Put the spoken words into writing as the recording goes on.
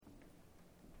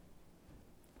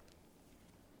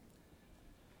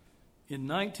In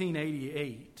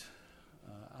 1988,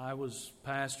 I was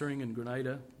pastoring in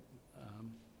Grenada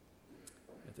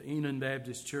at the Enon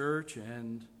Baptist Church,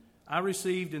 and I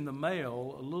received in the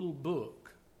mail a little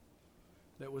book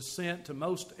that was sent to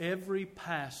most every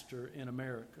pastor in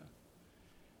America.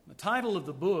 The title of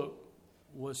the book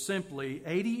was simply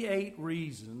 88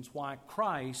 Reasons Why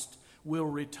Christ Will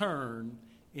Return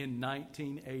in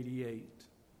 1988.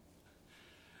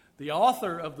 The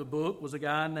author of the book was a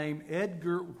guy named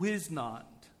Edgar Wisnant,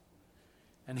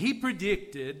 and he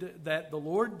predicted that the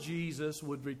Lord Jesus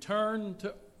would return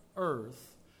to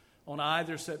earth on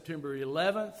either September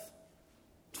 11th,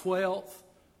 12th,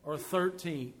 or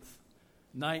 13th,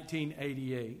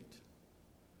 1988.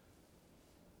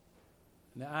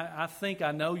 Now, I think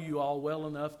I know you all well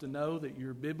enough to know that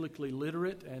you're biblically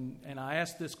literate, and I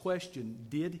ask this question,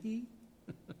 did he?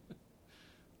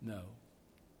 No.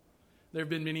 There have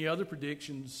been many other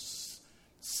predictions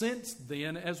since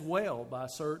then as well by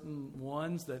certain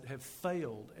ones that have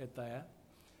failed at that.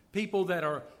 People that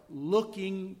are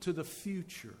looking to the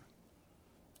future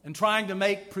and trying to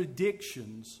make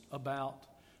predictions about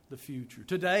the future.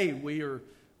 Today we are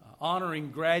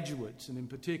honoring graduates, and in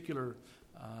particular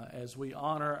as we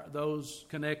honor those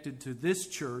connected to this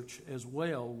church as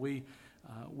well, we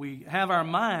have our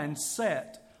minds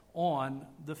set on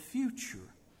the future.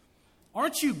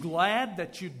 Aren't you glad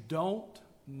that you don't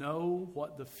know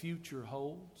what the future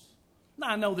holds? Now,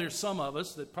 I know there's some of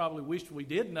us that probably wish we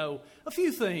did know a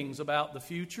few things about the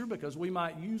future because we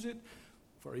might use it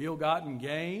for ill-gotten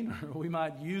gain, or we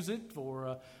might use it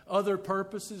for other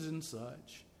purposes and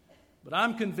such. But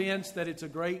I'm convinced that it's a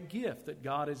great gift that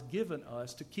God has given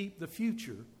us to keep the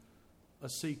future a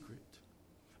secret.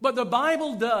 But the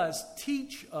Bible does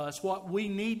teach us what we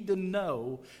need to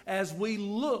know as we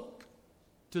look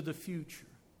to the future.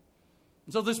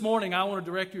 And so this morning I want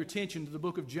to direct your attention to the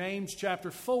book of James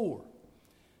chapter 4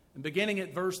 and beginning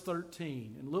at verse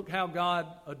 13. And look how God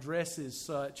addresses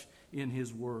such in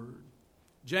His Word.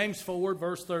 James 4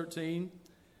 verse 13.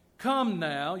 Come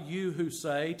now, you who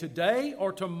say, today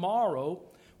or tomorrow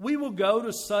we will go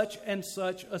to such and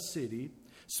such a city,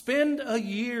 spend a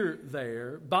year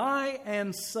there, buy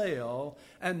and sell,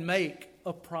 and make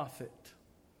a profit.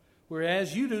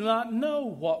 Whereas you do not know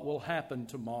what will happen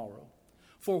tomorrow.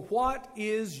 For what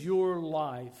is your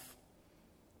life?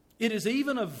 It is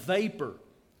even a vapor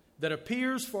that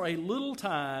appears for a little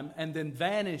time and then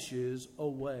vanishes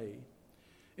away.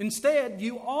 Instead,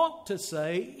 you ought to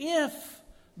say, if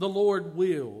the Lord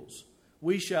wills,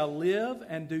 we shall live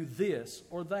and do this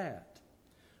or that.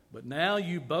 But now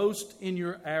you boast in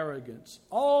your arrogance.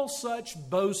 All such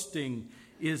boasting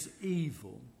is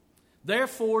evil.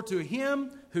 Therefore, to him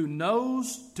who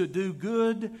knows to do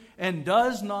good and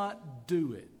does not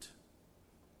do it,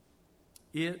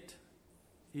 it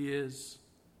is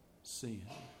sin.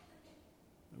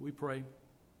 We pray.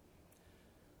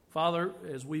 Father,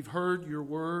 as we've heard your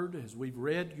word, as we've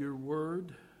read your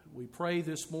word, we pray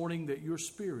this morning that your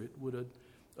Spirit would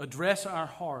address our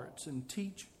hearts and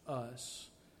teach us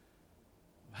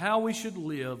how we should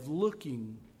live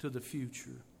looking to the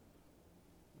future.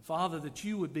 Father, that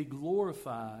you would be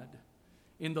glorified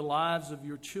in the lives of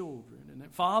your children. And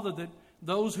that, Father, that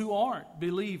those who aren't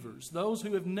believers, those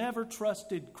who have never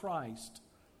trusted Christ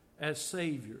as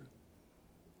Savior,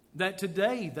 that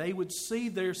today they would see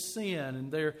their sin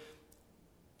and their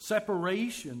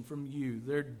separation from you,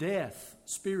 their death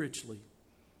spiritually.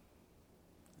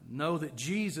 Know that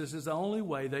Jesus is the only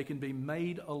way they can be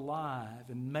made alive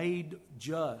and made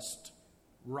just,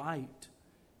 right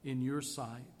in your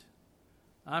sight.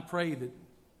 I pray that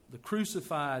the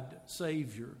crucified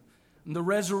Savior and the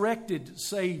resurrected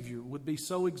Savior would be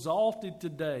so exalted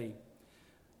today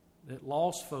that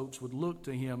lost folks would look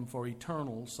to Him for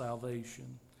eternal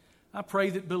salvation. I pray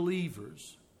that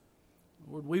believers,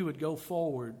 Lord, we would go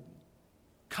forward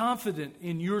confident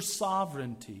in your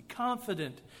sovereignty,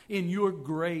 confident in your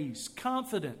grace,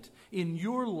 confident in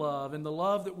your love and the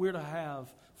love that we're to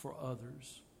have for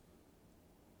others.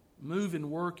 Move and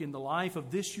work in the life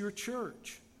of this your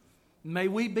church. May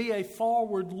we be a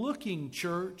forward-looking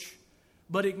church,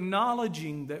 but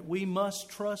acknowledging that we must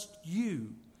trust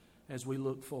you as we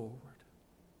look forward.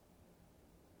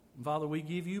 Father, we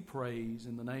give you praise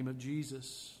in the name of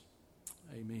Jesus.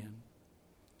 Amen.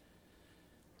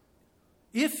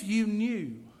 If you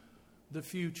knew the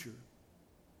future,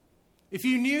 if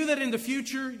you knew that in the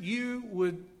future you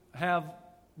would have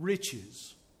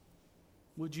riches,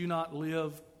 would you not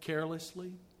live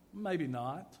carelessly? Maybe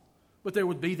not. But there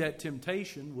would be that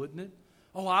temptation, wouldn't it?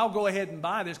 Oh, I'll go ahead and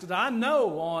buy this because I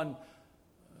know on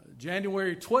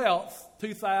January 12th,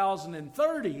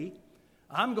 2030,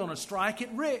 I'm going to strike it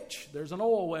rich. There's an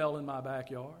oil well in my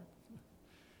backyard.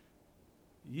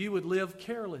 You would live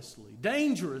carelessly,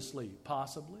 dangerously,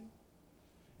 possibly,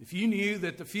 if you knew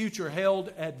that the future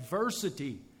held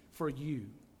adversity for you.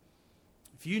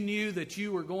 If you knew that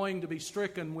you were going to be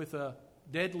stricken with a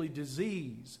deadly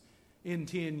disease in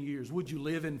 10 years, would you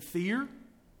live in fear?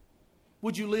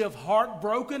 Would you live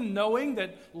heartbroken knowing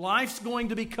that life's going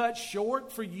to be cut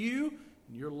short for you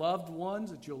and your loved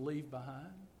ones that you'll leave behind?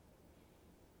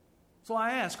 So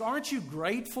I ask, aren't you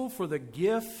grateful for the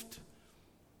gift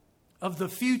of the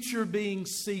future being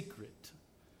secret,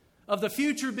 of the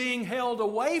future being held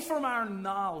away from our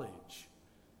knowledge?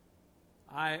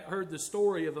 I heard the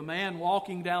story of a man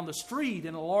walking down the street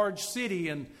in a large city,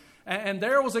 and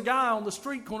there was a guy on the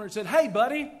street corner and said, "Hey,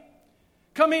 buddy,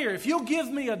 come here. If you'll give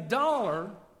me $1,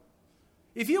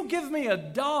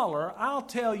 I'll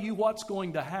tell you what's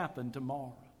going to happen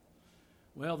tomorrow."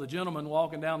 Well, the gentleman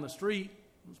walking down the street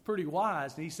was pretty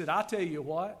wise, and he said, "I'll tell you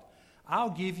what,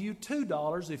 I'll give you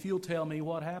 $2 if you'll tell me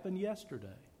what happened yesterday."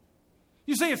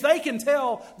 You see, if they can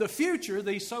tell the future,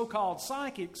 these so-called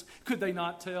psychics, could they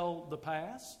not tell the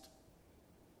past?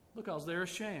 Because they're a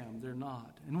sham. They're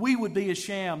not. And we would be a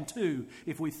sham too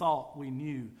if we thought we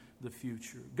knew the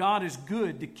future. God is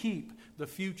good to keep the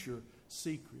future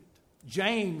secret.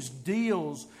 James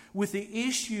deals with the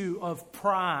issue of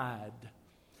pride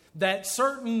that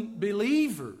certain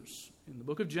believers, in the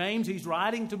book of James, he's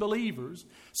writing to believers,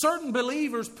 certain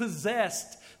believers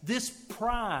possessed this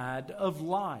pride of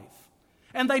life.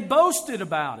 And they boasted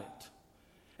about it.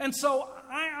 And so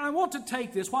I want to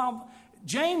take this. While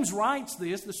James writes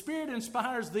this, the Spirit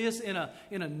inspires this in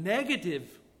a negative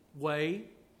way.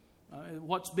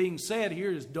 What's being said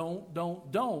here is don't.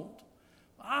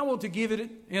 I want to give it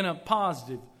in a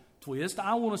positive twist.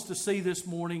 I want us to see this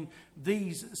morning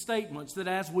these statements that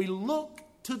as we look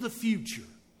to the future,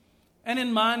 and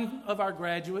in mind of our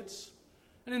graduates,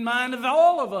 and in mind of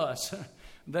all of us,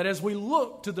 that as we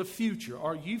look to the future,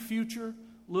 are you future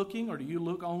looking or do you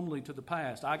look only to the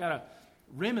past? I got a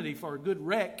remedy for a good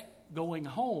wreck going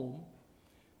home.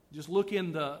 Just look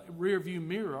in the rearview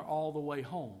mirror all the way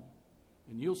home,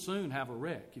 and you'll soon have a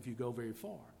wreck if you go very far.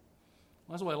 Well,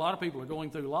 that's the way a lot of people are going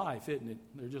through life, isn't it?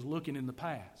 They're just looking in the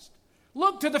past.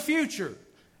 Look to the future.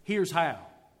 Here's how.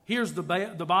 Here's the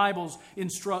Bible's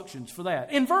instructions for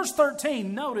that. In verse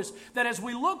 13, notice that as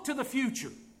we look to the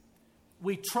future,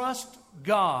 we trust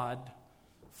God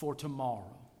for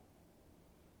tomorrow.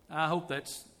 I hope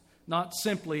that's not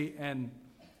simply an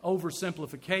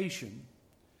oversimplification.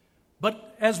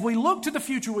 But as we look to the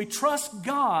future, we trust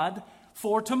God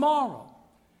for tomorrow.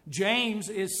 James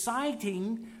is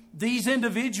citing these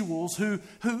individuals who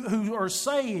are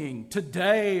saying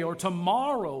today or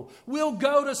tomorrow, we'll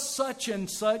go to such and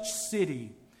such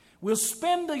city. We'll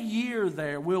spend a year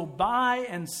there. We'll buy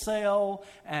and sell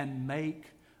and make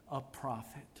a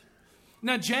profit.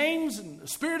 Now, James, the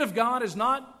Spirit of God, is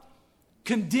not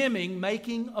condemning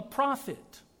making a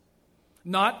profit,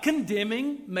 not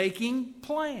condemning making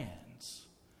plans.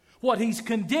 What he's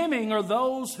condemning are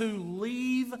those who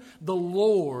leave the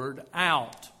Lord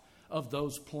out of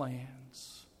those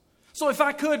plans. So if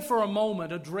I could for a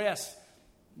moment address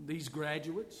these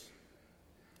graduates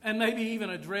and maybe even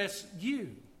address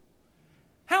you.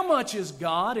 How much is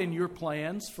God in your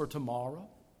plans for tomorrow?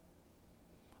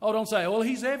 Oh, don't say, well,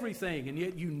 He's everything, and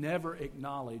yet you never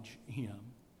acknowledge Him.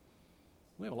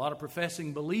 We have a lot of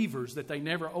professing believers that they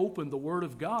never open the Word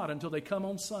of God until they come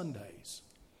on Sundays.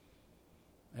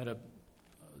 I had a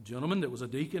gentleman that was a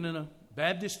deacon in a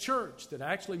Baptist church that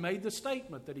actually made the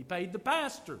statement that he paid the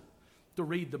pastor to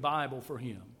read the Bible for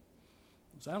him.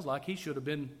 It sounds like he should have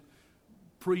been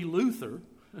pre-Luther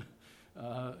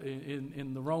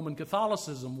in the Roman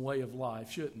Catholicism way of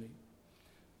life, shouldn't he?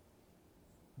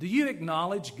 Do you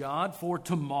acknowledge God for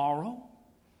tomorrow?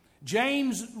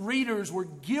 James' readers were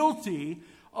guilty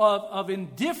of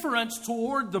indifference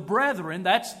toward the brethren.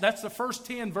 That's the first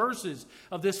 10 verses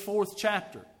of this 4th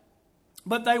chapter.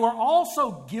 But they were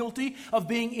also guilty of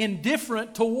being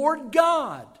indifferent toward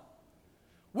God.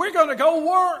 We're going to go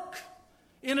work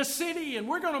in a city and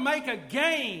we're going to make a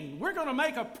gain. We're going to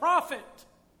make a profit.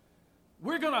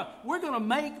 We're going to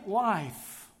make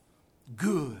life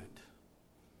good.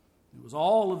 It was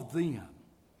all of them.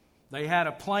 They had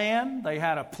a plan. They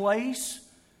had a place.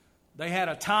 They had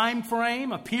a time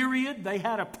frame, a period. They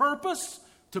had a purpose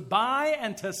to buy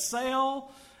and to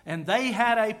sell. And they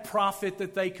had a profit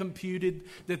that they computed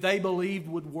that they believed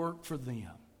would work for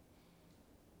them.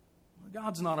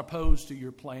 God's not opposed to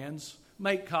your plans.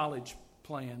 Make college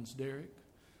plans, Derek.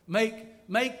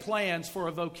 Make plans for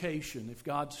a vocation if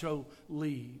God so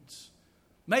leads.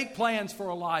 Make plans for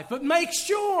a life. But make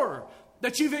sure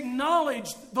that you've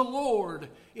acknowledged the Lord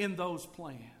in those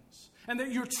plans and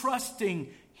that you're trusting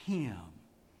Him.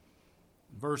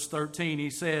 Verse 13, he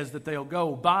says that they'll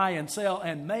go buy and sell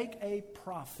and make a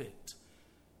profit.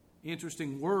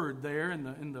 Interesting word there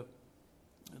in the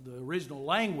original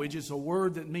language is a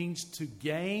word that means to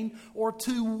gain or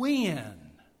to win.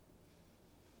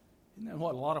 Isn't that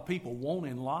what a lot of people want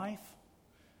in life?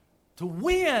 To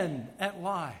win at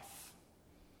life.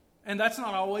 And that's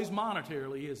not always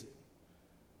monetarily, is it?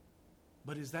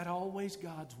 But is that always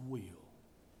God's will?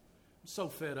 I'm so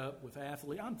fed up with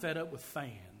athletes. I'm fed up with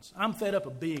fans. I'm fed up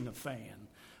of being a fan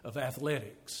of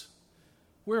athletics.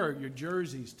 Where are your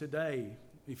jerseys today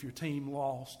if your team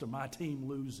lost or my team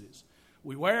loses?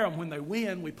 We wear them when they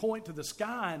win. We point to the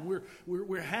sky and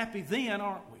we're happy then,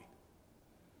 aren't we?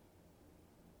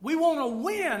 We want to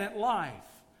win at life.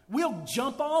 We'll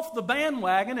jump off the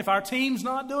bandwagon if our team's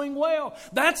not doing well.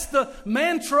 That's the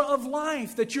mantra of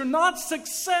life, that you're not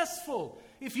successful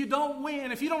if you don't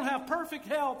win, if you don't have perfect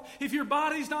health, if your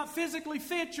body's not physically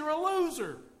fit, you're a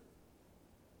loser.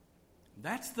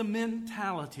 That's the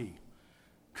mentality.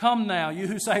 Come now, you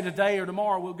who say today or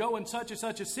tomorrow, we'll go in such and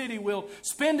such a city, we'll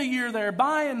spend a year there,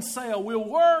 buy and sell, we'll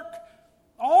work,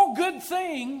 all good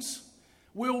things,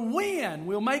 we'll win,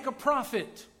 we'll make a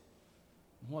profit.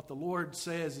 And what the Lord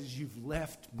says is, you've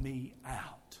left me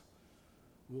out.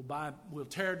 We'll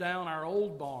tear down our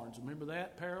old barns. Remember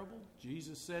that parable?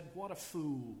 Jesus said, what a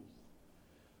fool.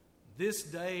 This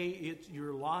day,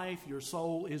 your life, your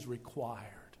soul is required.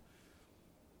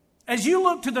 As you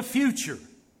look to the future,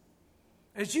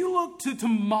 as you look to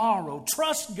tomorrow,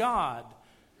 trust God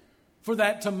for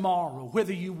that tomorrow,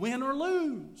 whether you win or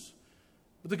lose.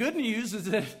 But the good news is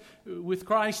that with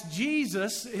Christ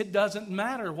Jesus, it doesn't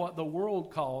matter what the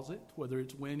world calls it, whether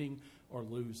it's winning or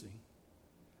losing.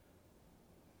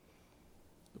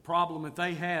 The problem that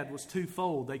they had was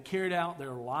twofold. They carried out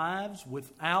their lives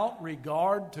without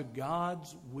regard to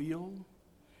God's will,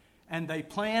 and they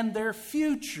planned their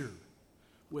future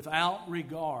without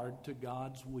regard to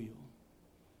God's will.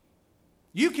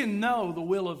 You can know the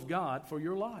will of God for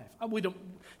your life.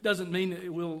 Doesn't mean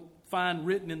that we'll find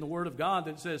written in the Word of God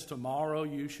that says tomorrow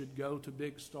you should go to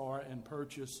Big Star and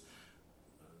purchase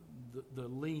the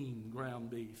lean ground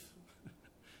beef.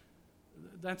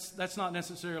 That's not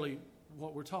necessarily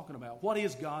what we're talking about. What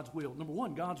is God's will? Number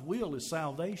one, God's will is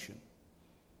salvation.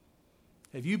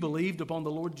 Have you believed upon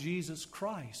the Lord Jesus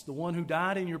Christ, the one who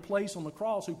died in your place on the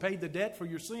cross, who paid the debt for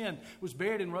your sin, was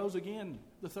buried and rose again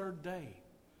the third day?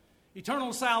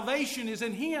 Eternal salvation is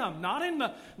in Him, not in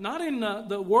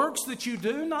the works that you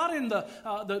do, not in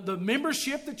the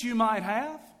membership that you might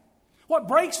have. What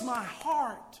breaks my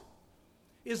heart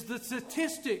is the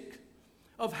statistic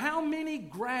of how many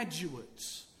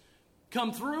graduates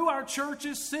come through our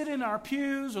churches, sit in our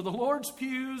pews or the Lord's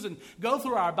pews and go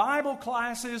through our Bible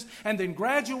classes and then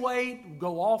graduate,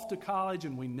 go off to college,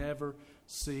 and we never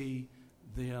see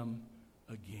them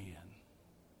again.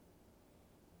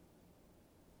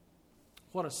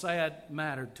 What a sad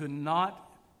matter to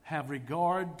not have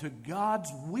regard to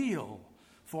God's will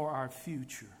for our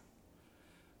future.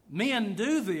 Men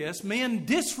do this. Men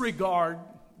disregard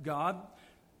God,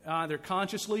 either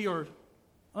consciously or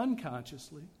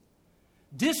unconsciously.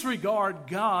 Disregard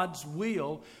God's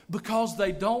will because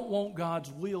they don't want God's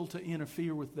will to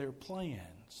interfere with their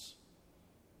plans.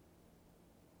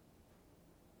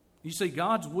 You see,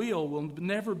 God's will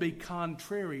never be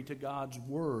contrary to God's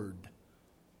word.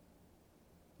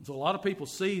 So a lot of people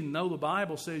see and know the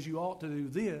Bible says you ought to do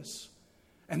this,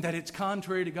 and that it's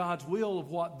contrary to God's will of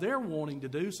what they're wanting to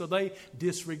do, so they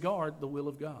disregard the will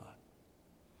of God.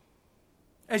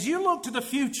 As you look to the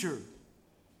future,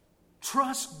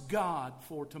 trust God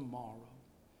for tomorrow.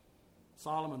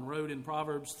 Solomon wrote in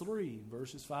Proverbs 3,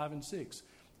 verses 5 and 6,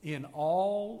 in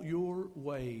all your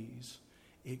ways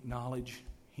acknowledge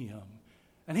Him.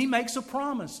 And He makes a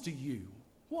promise to you.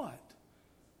 What?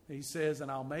 He says, and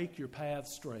I'll make your path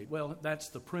straight. Well, that's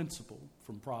the principle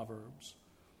from Proverbs.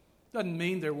 Doesn't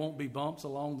mean there won't be bumps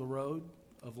along the road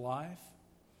of life.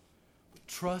 But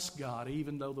trust God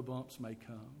even though the bumps may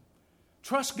come.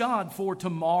 Trust God for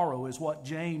tomorrow is what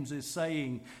James is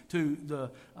saying to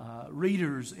the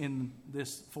readers in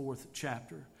this 4th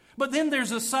chapter. But then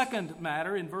there's a second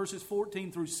matter in verses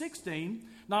 14 through 16.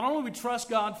 Not only we trust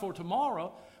God for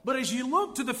tomorrow, but as you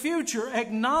look to the future,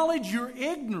 acknowledge your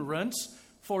ignorance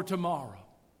for tomorrow.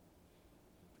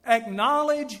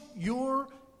 Acknowledge your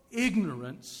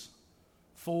ignorance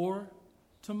for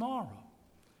tomorrow.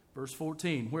 Verse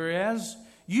 14, whereas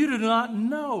you do not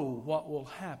know what will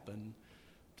happen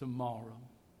tomorrow.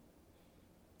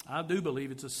 I do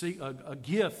believe it's a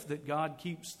gift that God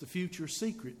keeps the future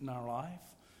secret in our life.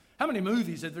 How many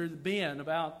movies have there been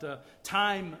about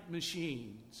time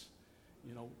machines?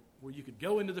 You know, where you could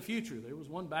go into the future. There was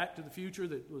one Back to the Future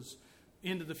that was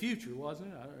into the future,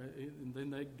 wasn't it? And then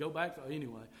they'd go back.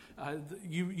 Anyway,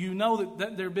 you know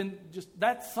that there have been just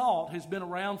that thought has been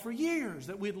around for years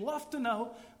that we'd love to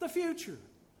know the future.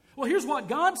 Well, here's what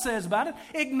God says about it.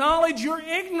 Acknowledge your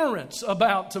ignorance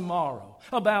about tomorrow,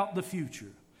 about the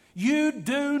future. You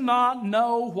do not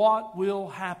know what will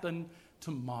happen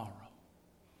tomorrow.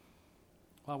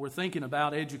 While we're thinking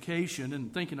about education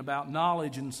and thinking about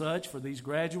knowledge and such for these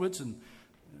graduates and,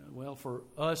 well, for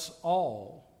us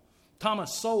all,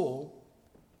 Thomas Sowell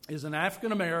is an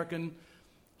African-American,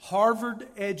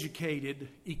 Harvard-educated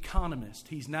economist.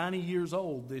 He's 90 years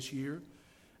old this year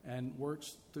and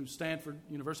works through Stanford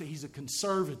University. He's a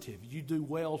conservative. You do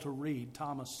well to read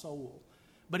Thomas Sowell.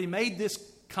 But he made this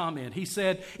comment. He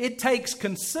said, it takes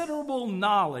considerable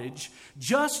knowledge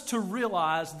just to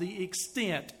realize the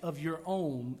extent of your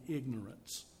own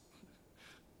ignorance.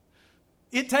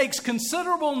 It takes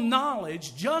considerable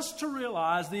knowledge just to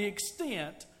realize the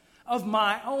extent of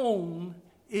my own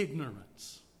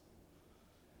ignorance.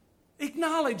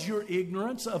 Acknowledge your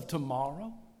ignorance of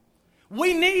tomorrow.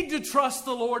 We need to trust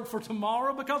the Lord for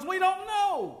tomorrow because we don't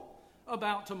know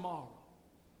about tomorrow.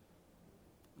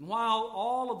 And while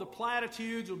all of the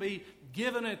platitudes will be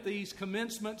given at these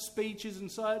commencement speeches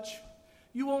and such,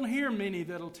 you won't hear many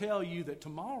that'll tell you that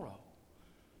tomorrow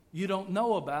you don't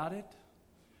know about it.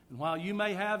 And while you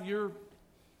may have your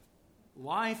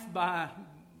life by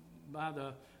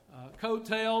the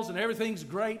coattails and everything's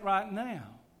great right now,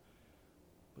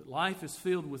 but life is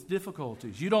filled with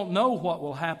difficulties. You don't know what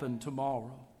will happen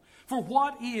tomorrow. For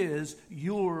what is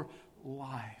your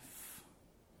life?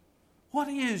 What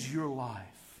is your life?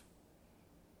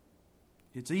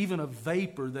 It's even a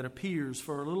vapor that appears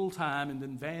for a little time and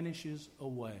then vanishes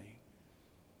away.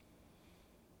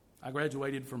 I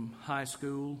graduated from high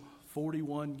school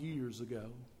 41 years ago.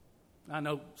 I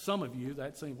know some of you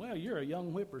that say, well, you're a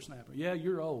young whippersnapper. Yeah,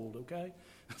 you're old, okay?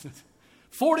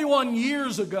 41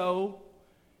 years ago,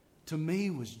 to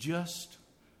me, was just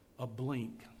a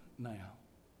blink now.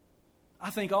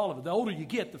 I think all of it. The older you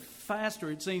get, the faster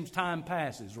it seems time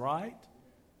passes, right?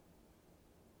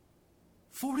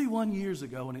 41 years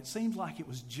ago, and it seems like it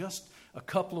was just a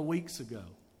couple of weeks ago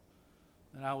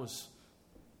that I was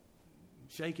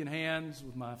shaking hands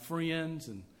with my friends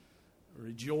and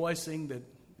rejoicing that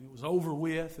it was over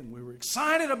with and we were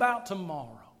excited about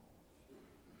tomorrow.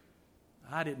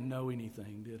 I didn't know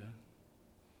anything, did I?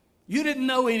 You didn't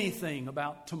know anything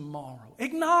about tomorrow.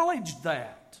 Acknowledge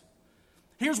that.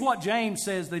 Here's what James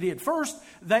says they did. First,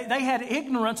 they had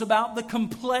ignorance about the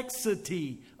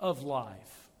complexity of life.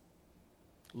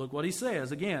 Look what he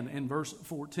says again in verse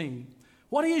 14.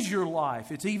 What is your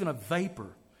life? It's even a vapor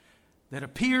that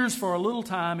appears for a little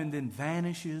time and then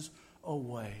vanishes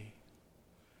away.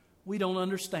 We don't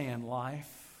understand life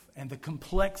and the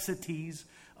complexities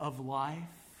of life.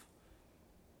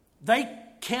 They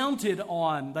counted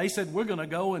on, they said, we're going to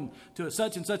go into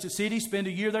such and such a city, spend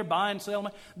a year there, buy and sell.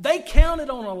 They counted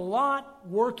on a lot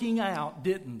working out,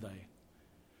 didn't they?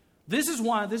 This is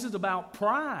why this is about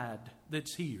pride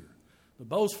that's here. The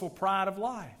boastful pride of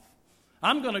life.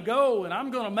 I'm going to go and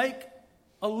I'm going to make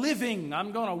a living.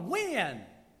 I'm going to win.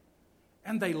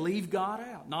 And they leave God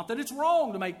out. Not that it's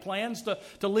wrong to make plans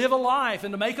to live a life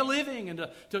and to make a living and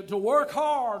to work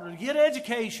hard or to get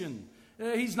education.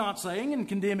 He's not saying and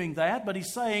condemning that, but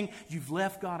he's saying you've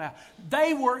left God out.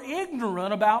 They were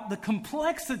ignorant about the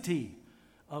complexity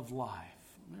of life.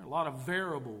 There are a lot of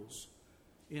variables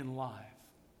in life.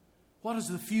 What does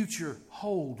the future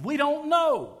hold? We don't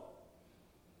know.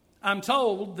 I'm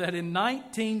told that in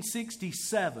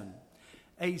 1967,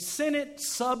 a Senate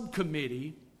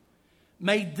subcommittee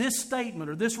made this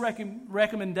statement or this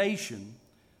recommendation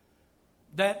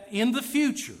that in the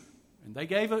future, and they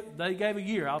gave a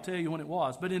year, I'll tell you when it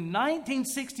was, but in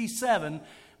 1967,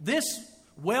 this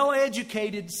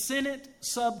well-educated Senate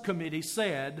subcommittee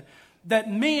said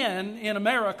that men in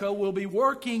America will be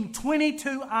working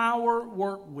 22-hour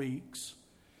work weeks,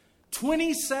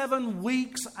 27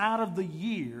 weeks out of the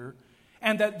year,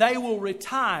 and that they will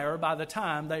retire by the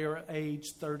time they are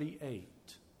age 38.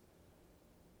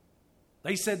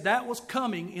 They said that was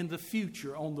coming in the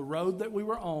future on the road that we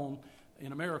were on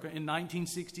in America in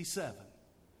 1967.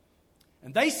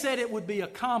 And they said it would be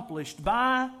accomplished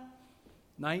by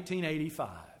 1985.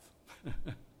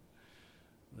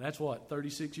 That's what,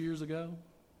 36 years ago?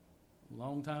 A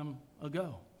long time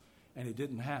ago. And it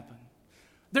didn't happen.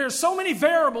 There are so many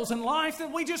variables in life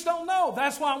that we just don't know.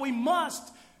 That's why we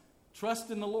must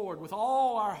trust in the Lord with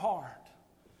all our heart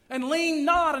And lean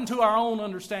not unto our own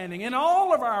understanding. In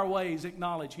all of our ways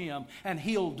acknowledge Him, and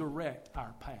He'll direct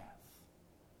our path.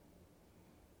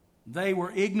 They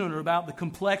were ignorant about the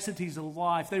complexities of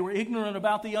life. They were ignorant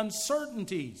about the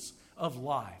uncertainties of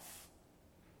life.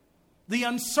 The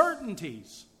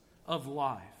uncertainties of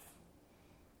life.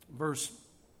 Verse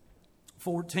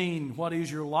 14, what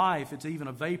is your life? It's even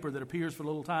a vapor that appears for a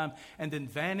little time and then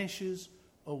vanishes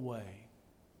away.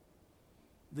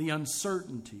 The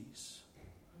uncertainties.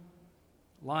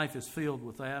 Life is filled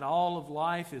with that. All of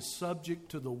life is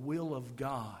subject to the will of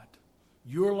God.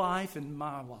 Your life and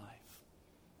my life.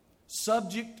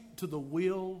 Subject to the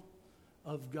will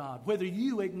of God. Whether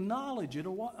you acknowledge it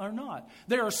or not.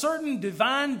 There are certain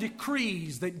divine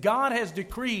decrees that God has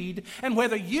decreed, and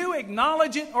whether you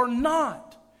acknowledge it or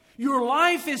not, your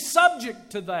life is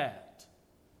subject to that.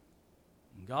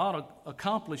 God will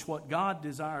accomplish what God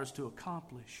desires to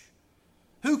accomplish.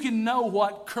 Who can know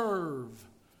what curve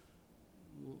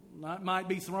that might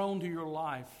be thrown to your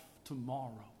life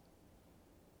tomorrow?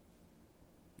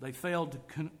 They failed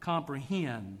to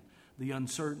comprehend the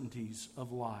uncertainties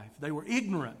of life. They were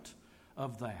ignorant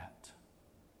of that.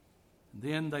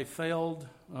 Then they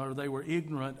were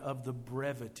ignorant of the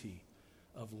brevity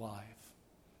of life.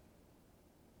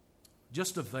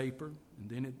 Just a vapor, and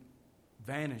then it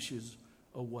vanishes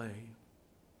away.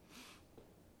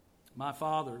 My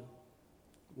father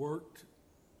worked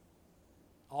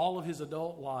all of his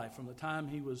adult life, from the time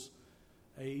he was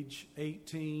age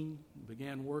 18,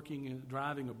 began working and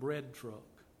driving a bread truck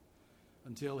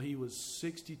until he was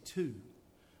 62,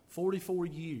 44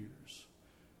 years.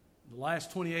 The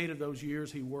last 28 of those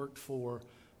years he worked for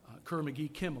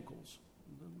Kerr-McGee Chemicals.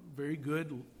 Very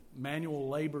good manual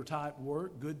labor type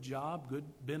work, good job, good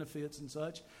benefits and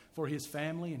such for his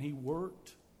family, and he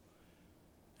worked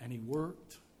and he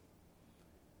worked.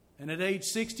 And at age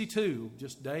 62,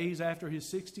 just days after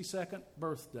his 62nd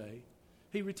birthday,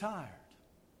 he retired.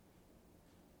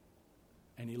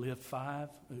 And he lived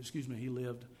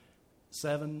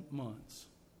 7 months,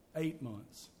 8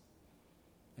 months,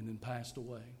 and then passed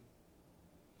away.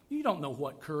 You don't know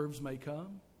what curves may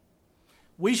come.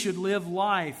 We should live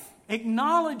life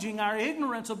acknowledging our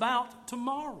ignorance about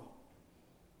tomorrow.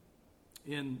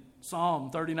 In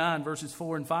Psalm 39, verses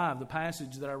 4 and 5, the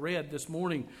passage that I read this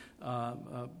morning,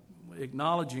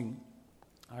 acknowledging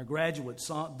our graduate,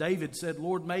 David said,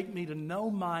 Lord, make me to know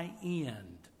my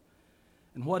end,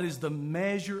 and what is the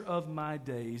measure of my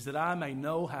days, that I may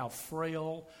know how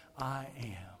frail I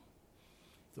am.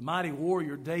 The mighty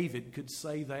warrior David could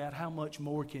say that. How much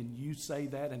more can you say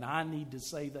that, and I need to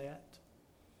say that?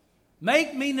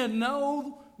 Make me to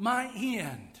know my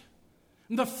end,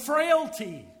 the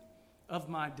frailty of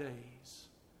my days.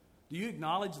 Do you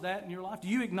acknowledge that in your life? Do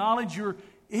you acknowledge your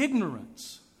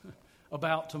ignorance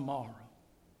about tomorrow?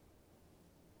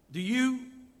 Do you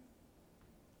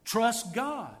trust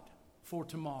God for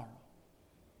tomorrow?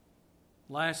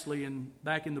 Lastly,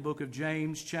 back in the book of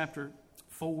James, chapter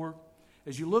 4,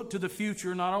 as you look to the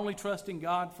future, not only trusting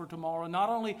God for tomorrow, not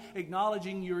only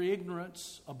acknowledging your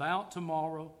ignorance about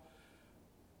tomorrow,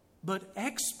 but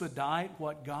expedite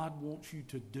what God wants you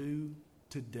to do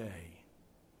today.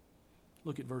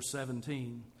 Look at verse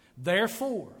 17.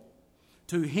 Therefore,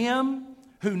 to him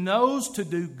who knows to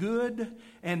do good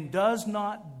and does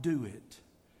not do it,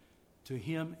 to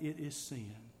him it is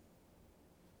sin.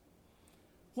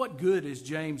 What good is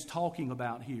James talking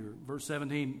about here? Verse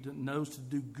 17, knows to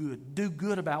do good. Do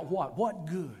good about what? What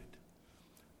good?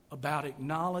 About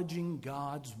acknowledging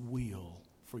God's will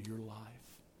for your life.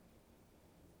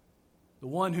 The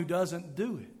one who doesn't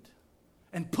do it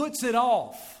and puts it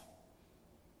off,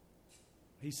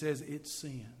 he says it's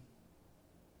sin.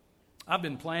 I've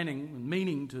been planning and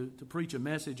meaning to preach a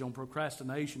message on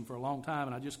procrastination for a long time,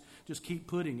 and I just keep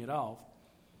putting it off.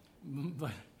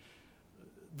 But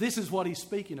this is what he's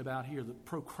speaking about here, the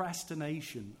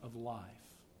procrastination of life.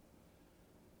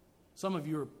 Some of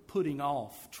you are putting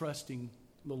off trusting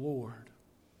the Lord.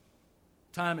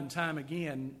 Time and time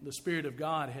again, the Spirit of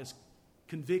God has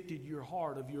convicted your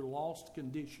heart of your lost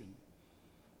condition.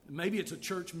 Maybe it's a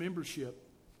church membership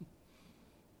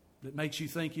that makes you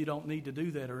think you don't need to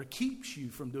do that, or it keeps you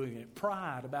from doing it.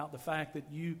 Pride about the fact that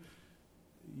you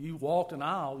walked an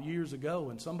aisle years ago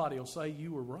and somebody will say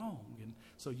you were wrong, and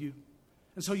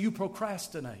so you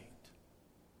procrastinate.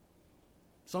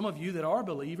 Some of you that are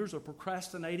believers are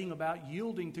procrastinating about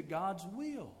yielding to God's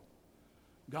will.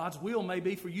 God's will may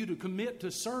be for you to commit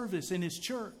to service in His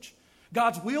church.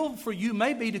 God's will for you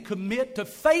may be to commit to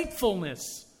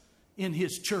faithfulness in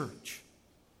His church.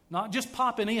 Not just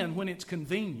popping in when it's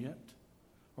convenient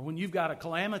or when you've got a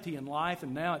calamity in life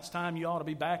and now it's time you ought to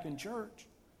be back in church.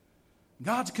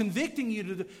 God's convicting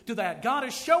you to that. God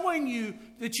is showing you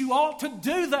that you ought to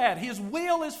do that. His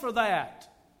will is for that.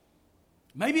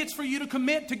 Maybe it's for you to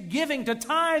commit to giving, to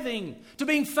tithing, to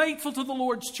being faithful to the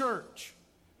Lord's church.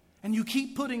 And you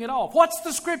keep putting it off. What's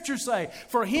the Scripture say?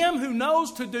 For him who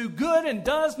knows to do good and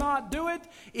does not do it,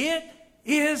 it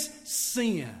is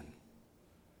sin.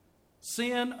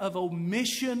 Sin of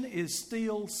omission is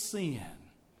still sin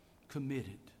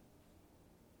committed.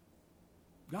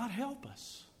 God help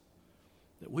us,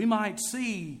 that we might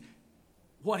see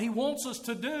what He wants us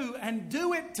to do and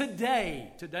do it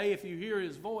today. Today, if you hear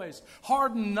His voice,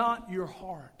 harden not your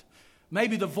heart.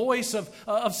 Maybe the voice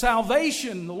of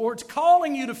salvation, the Lord's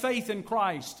calling you to faith in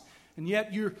Christ, and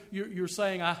yet you're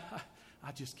saying, I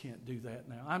just can't do that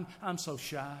now. I'm so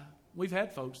shy. We've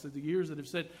had folks through the years that have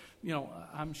said,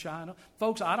 I'm shy.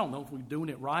 Folks, I don't know if we're doing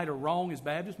it right or wrong as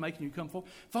Baptists, making you come forward.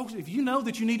 Folks, if you know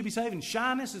that you need to be saved and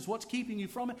shyness is what's keeping you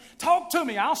from it, talk to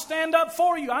me. I'll stand up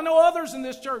for you. I know others in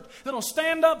this church that'll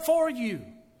stand up for you.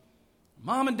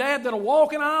 Mom and Dad that'll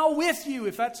walk an aisle with you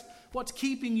if that's what's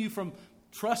keeping you from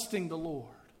trusting the Lord.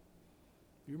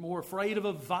 You're more afraid of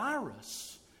a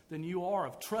virus than you are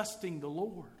of trusting the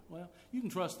Lord. Well, you can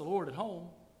trust the Lord at home,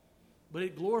 but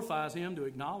it glorifies Him to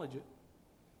acknowledge it.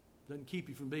 Doesn't keep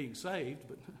you from being saved,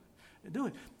 but do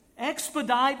it.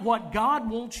 Expedite what God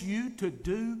wants you to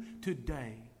do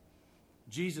today.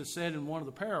 Jesus said in one of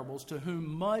the parables, to whom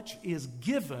much is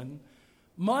given,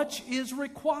 much is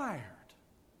required.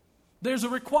 There's a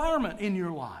requirement in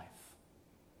your life.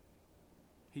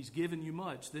 He's given you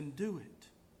much, then do it.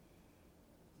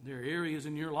 There are areas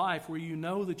in your life where you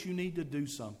know that you need to do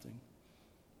something.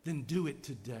 Then do it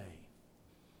today.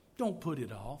 Don't put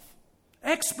it off.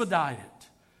 Expedite it.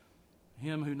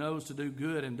 Him who knows to do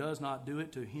good and does not do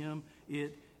it, to him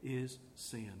it is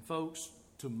sin. Folks,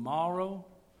 tomorrow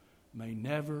may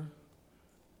never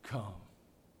come.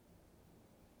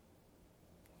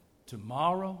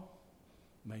 Tomorrow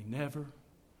may never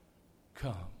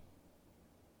come.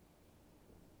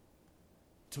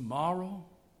 Tomorrow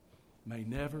may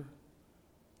never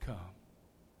come.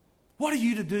 What are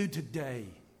you to do today?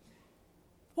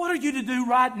 What are you to do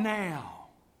right now?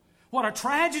 What a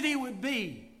tragedy it would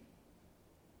be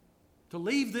to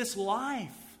leave this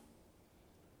life,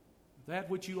 that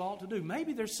which you ought to do.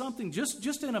 Maybe there's something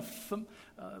just in a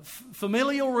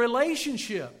familial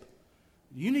relationship.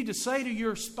 You need to say to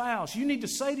your spouse, you need to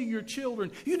say to your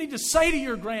children, you need to say to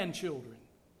your grandchildren.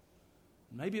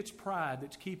 Maybe it's pride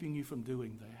that's keeping you from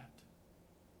doing that.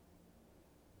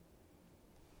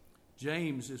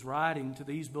 James is writing to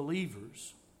these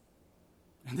believers,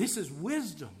 and this is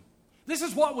wisdom. This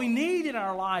is what we need in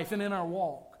our life and in our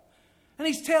walk. And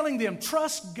he's telling them,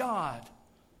 trust God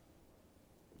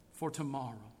for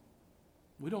tomorrow.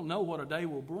 We don't know what a day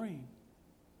will bring.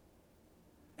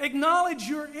 Acknowledge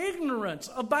your ignorance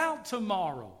about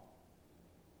tomorrow.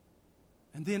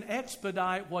 And then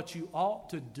expedite what you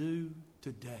ought to do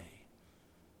today.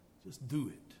 Just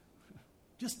do it.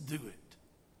 Just do it.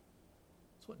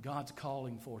 That's what God's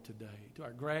calling for today. To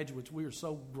our graduates, we are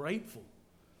so grateful.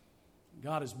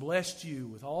 God has blessed you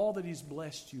with all that He's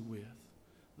blessed you with.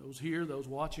 Those here, those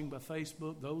watching by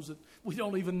Facebook, those that we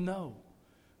don't even know.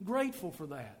 Grateful for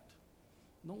that.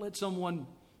 Don't let someone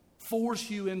force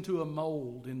you into a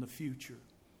mold in the future.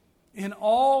 In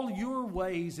all your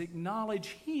ways, acknowledge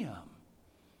Him.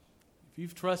 If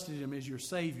you've trusted Him as your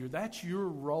Savior, that's your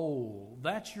role.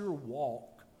 That's your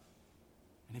walk.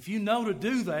 And if you know to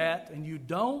do that and you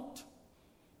don't,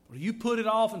 or you put it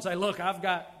off and say, look, I've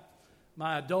got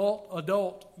my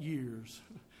adult years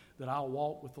that I'll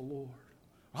walk with the Lord.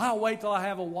 I'll wait till I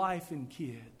have a wife and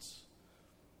kids.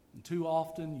 And too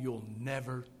often you'll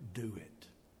never do it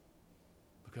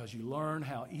because you learn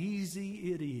how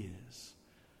easy it is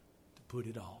to put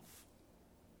it off.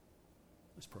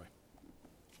 Let's pray.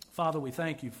 Father, we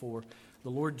thank You for the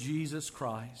Lord Jesus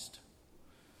Christ,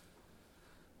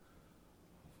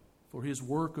 for His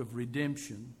work of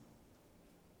redemption.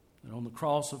 And on the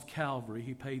cross of Calvary,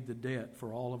 He paid the debt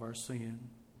for all of our sin.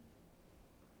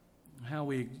 How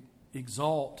we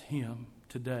exalt Him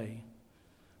today,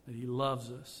 that He loves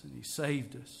us and He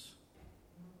saved us.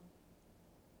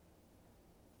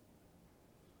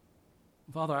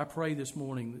 Father, I pray this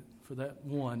morning for that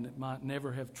one that might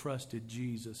never have trusted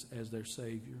Jesus as their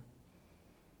Savior.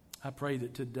 I pray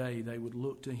that today they would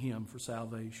look to Him for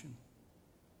salvation.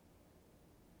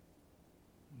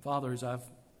 Father, as I've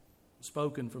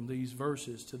spoken from these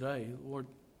verses today, Lord,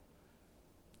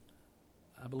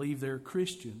 I believe there are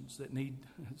Christians that need,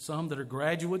 some that are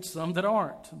graduates, some that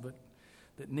aren't, but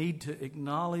that need to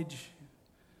acknowledge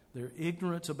their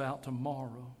ignorance about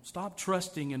tomorrow. Stop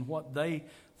trusting in what they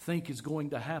think is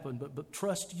going to happen, but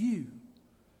trust You.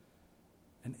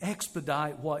 and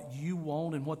expedite what you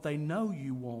want and what they know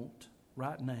you want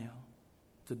right now,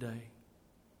 today.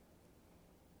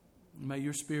 May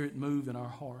your Spirit move in our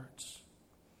hearts.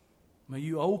 May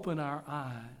you open our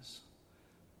eyes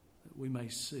that we may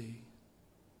see.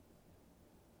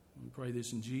 We pray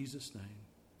this in Jesus' name.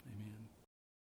 Amen.